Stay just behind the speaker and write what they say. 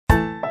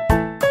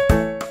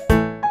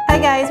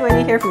guys,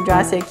 Wendy here from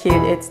Draw So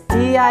Cute. It's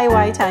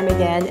DIY time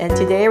again, and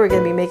today we're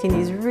going to be making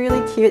these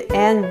really cute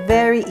and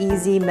very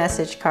easy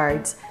message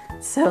cards.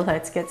 So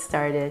let's get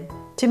started.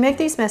 To make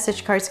these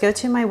message cards, go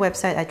to my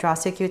website at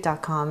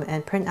drawsocute.com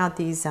and print out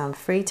these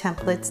free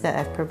templates that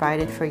I've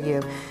provided for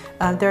you.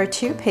 There are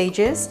 2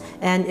 pages,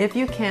 and if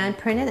you can,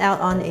 print it out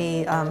on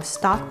a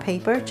stock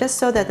paper just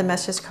so that the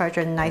message cards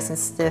are nice and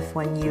stiff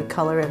when you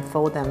color and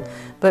fold them.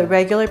 But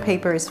regular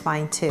paper is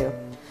fine too.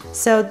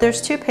 So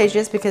there's 2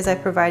 pages because I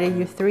provided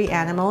you 3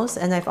 animals,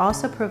 and I've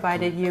also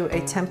provided you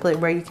a template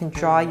where you can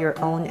draw your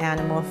own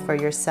animal for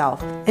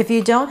yourself. If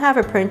you don't have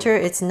a printer,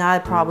 it's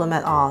not a problem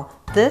at all.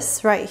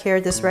 This right here,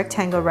 this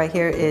rectangle right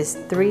here is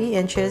 3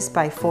 inches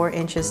by 4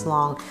 inches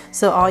long.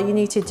 So all you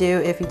need to do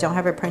if you don't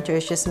have a printer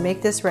is just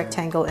make this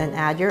rectangle and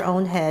add your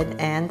own head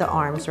and the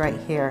arms right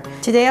here.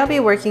 Today I'll be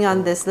working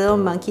on this little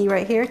monkey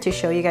right here to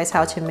show you guys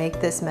how to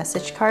make this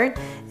message card.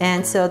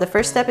 And so the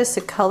first step is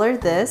to color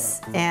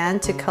this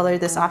and to color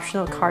this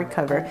optional card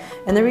cover.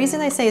 And the reason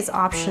I say it's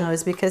optional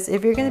is because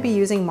if you're going to be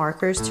using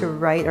markers to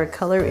write or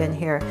color in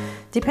here,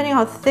 depending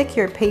on how thick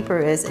your paper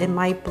is, it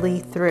might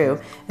bleed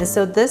through. And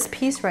so this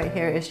piece right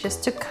here is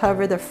just to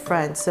cover the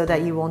front so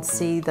that you won't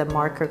see the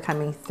marker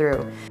coming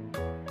through.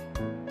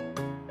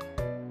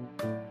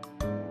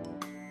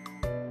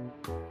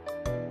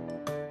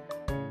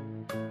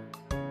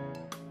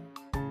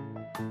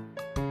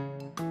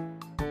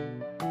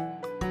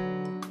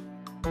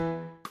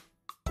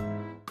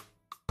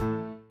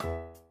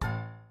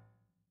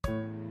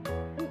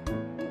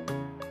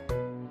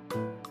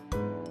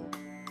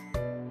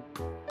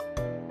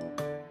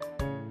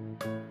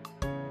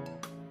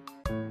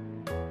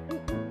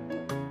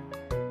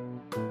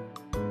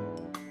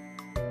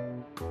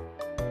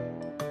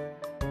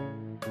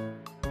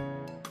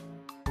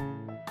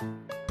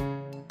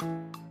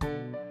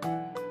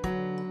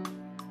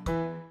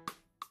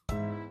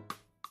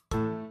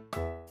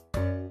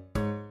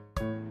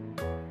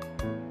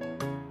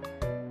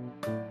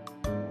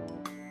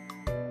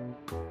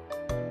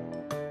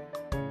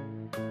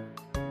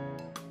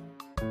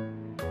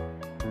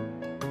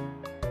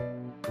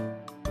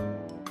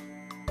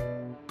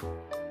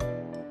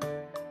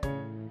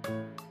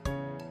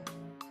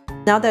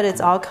 Now that it's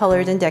all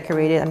colored and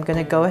decorated, I'm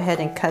going to go ahead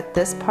and cut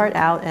this part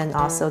out and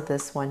also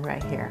this one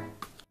right here.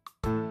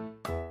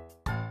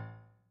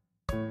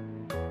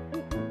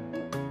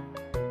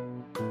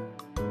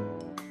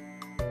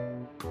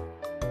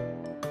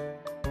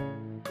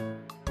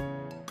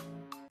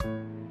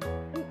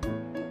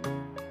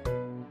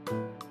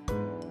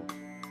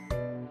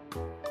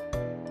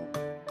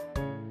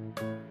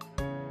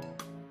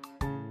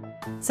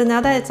 So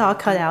now that it's all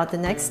cut out, the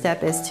next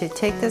step is to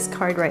take this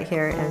card right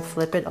here and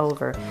flip it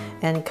over.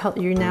 And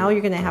now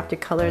you're going to have to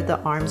color the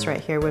arms right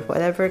here with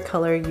whatever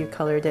color you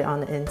colored it on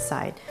the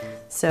inside.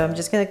 So I'm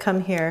just going to come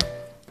here,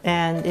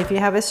 and if you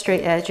have a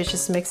straight edge, it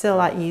just makes it a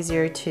lot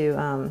easier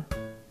to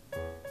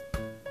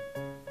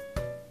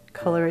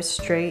color it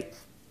straight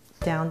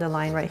down the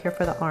line right here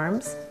for the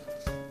arms,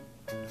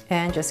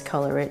 and just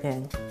color it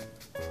in.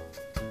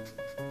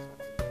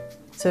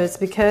 So it's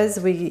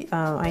because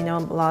I know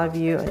a lot of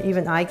you,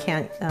 even I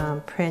can't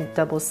print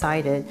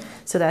double-sided,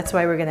 so that's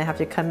why we're going to have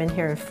to come in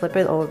here and flip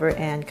it over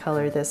and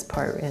color this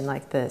part in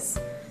like this.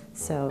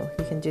 So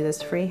you can do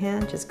this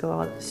freehand, just go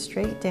all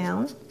straight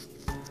down,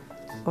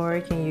 or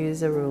you can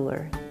use a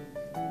ruler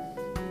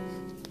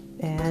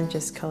and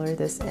just color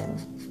this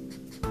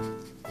in.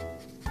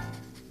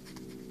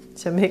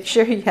 So make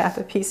sure you have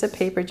a piece of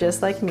paper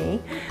just like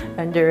me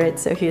under it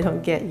so you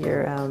don't get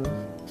your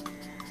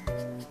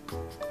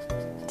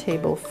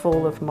table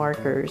full of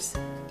markers.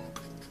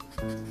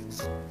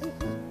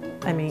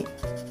 I mean,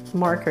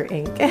 marker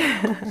ink.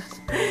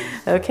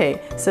 Okay,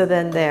 so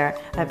then there,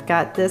 I've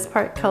got this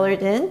part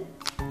colored in.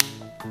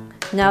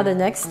 Now the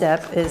next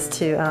step is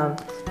to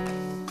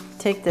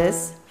take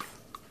this,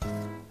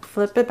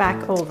 flip it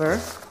back over.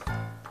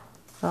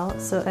 Well,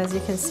 so as you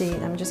can see,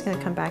 I'm just going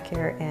to come back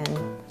here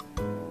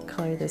and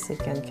color this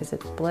again because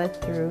it bled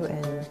through,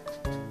 and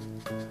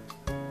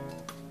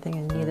I think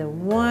I needed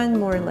one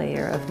more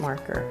layer of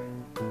marker.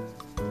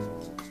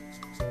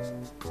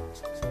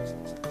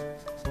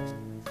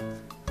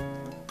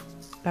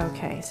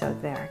 Okay, so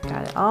there,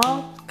 got it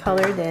all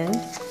colored in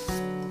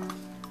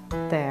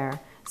there.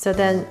 So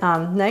then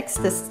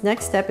this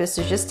next step is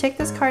to just take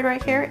this card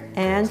right here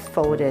and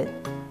fold it.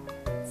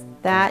 It's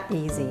that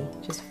easy.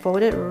 Just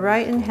fold it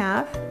right in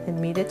half and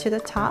meet it to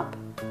the top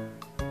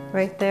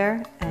right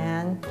there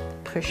and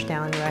push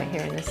down right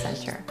here in the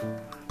center.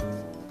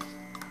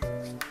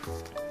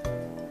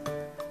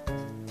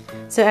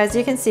 So as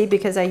you can see,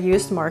 because I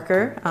used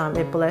marker,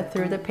 it bled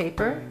through the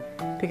paper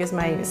because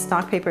my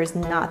stock paper is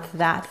not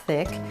that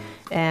thick,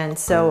 and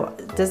so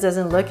this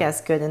doesn't look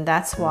as good, and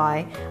that's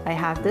why I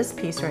have this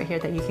piece right here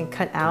that you can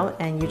cut out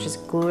and you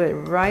just glue it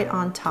right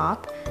on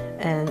top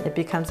and it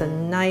becomes a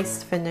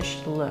nice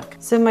finished look.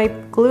 So my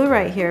glue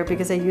right here,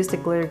 because I used a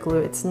glitter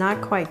glue, it's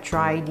not quite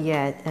dried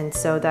yet, and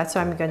so that's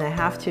why I'm gonna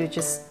have to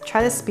just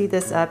try to speed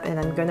this up, and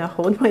I'm gonna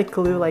hold my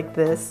glue like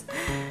this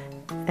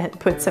and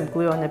put some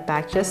glue on the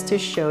back just to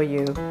show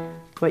you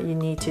what you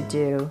need to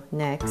do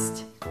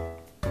next.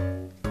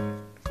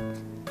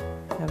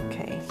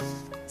 Okay,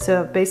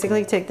 so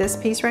basically take this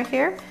piece right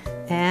here,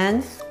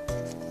 and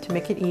to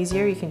make it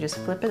easier, you can just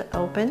flip it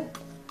open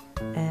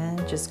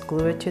and just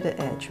glue it to the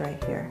edge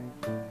right here,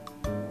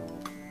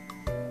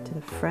 to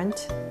the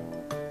front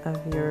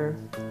of your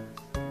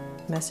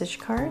message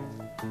card.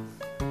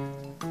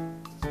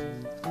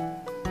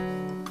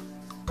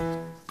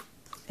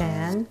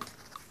 And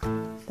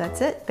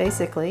that's it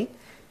basically.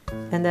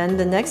 And then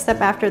the next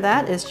step after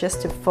that is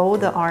just to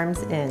fold the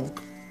arms in.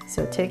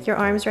 So take your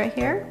arms right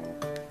here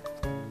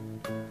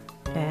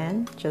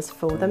and just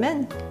fold them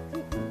in.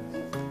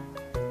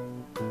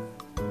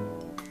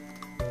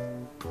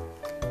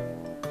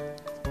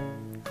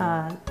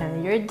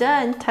 And you're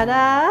done.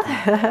 Ta-da!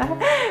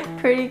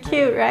 Pretty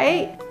cute,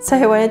 right? So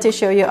I wanted to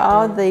show you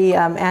all the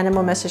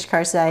animal message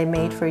cards that I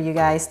made for you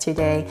guys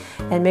today.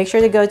 And make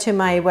sure to go to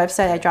my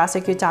website at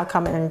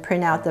drawsocute.com and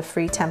print out the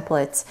free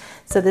templates.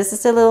 So this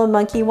is the little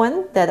monkey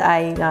one that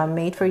I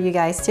made for you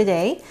guys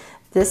today.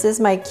 This is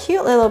my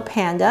cute little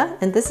panda,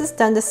 and this is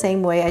done the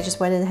same way. I just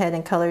went ahead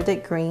and colored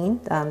it green,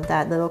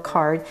 that little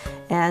card,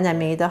 and I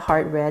made the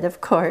heart red,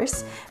 of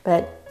course.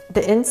 But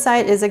the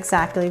inside is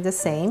exactly the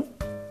same.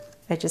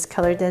 I just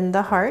colored in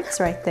the hearts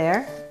right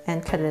there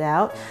and cut it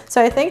out. So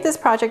I think this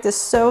project is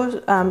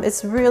so,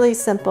 it's really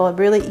simple,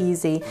 really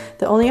easy.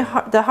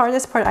 The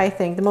hardest part, I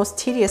think, the most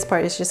tedious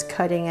part is just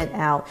cutting it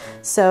out.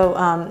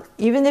 So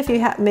even if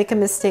you make a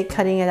mistake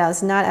cutting it out,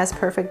 it's not as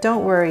perfect,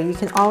 don't worry. You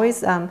can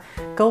always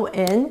go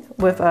in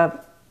with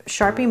a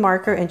Sharpie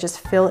marker and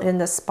just fill in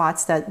the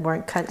spots that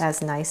weren't cut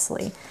as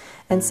nicely.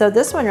 And so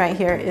this one right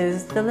here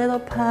is the little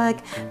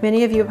pug.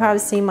 Many of you have probably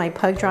seen my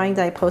pug drawing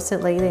that I posted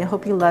lately. I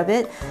hope you love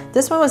it.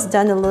 This one was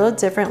done a little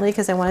differently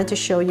because I wanted to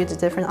show you the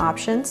different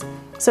options.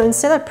 So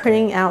instead of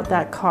printing out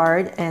that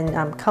card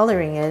and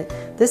coloring it,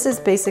 this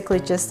is basically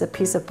just a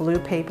piece of blue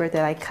paper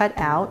that I cut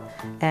out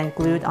and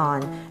glued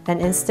on.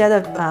 And instead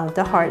of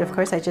the heart, of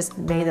course, I just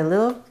made a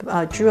little,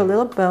 drew a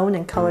little bone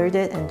and colored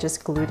it and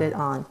just glued it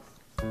on,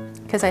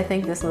 because I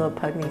think this little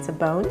pug needs a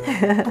bone.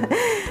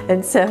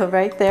 And so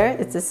right there,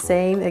 it's the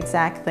same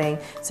exact thing.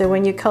 So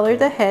when you color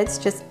the heads,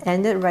 just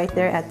end it right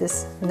there at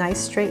this nice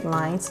straight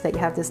line so that you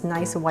have this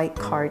nice white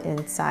card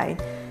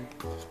inside.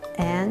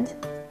 And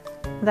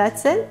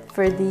that's it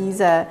for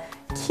these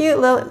cute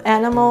little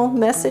animal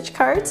message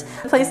cards.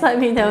 Please let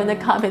me know in the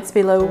comments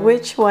below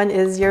which one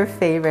is your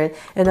favorite.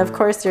 And of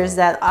course, there's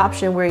that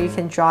option where you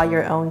can draw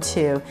your own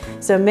too.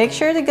 So make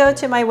sure to go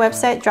to my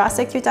website,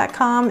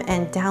 drawsocute.com,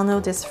 and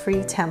download this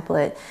free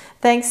template.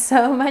 Thanks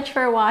so much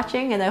for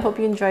watching, and I hope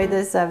you enjoyed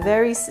this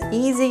very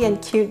easy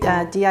and cute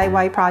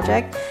DIY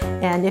project.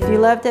 And if you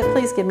loved it,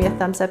 please give me a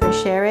thumbs up and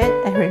share it.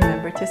 And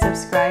remember to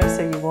subscribe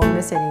so you won't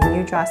miss any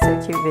new Draw So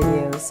Cute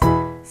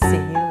videos. See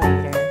you later.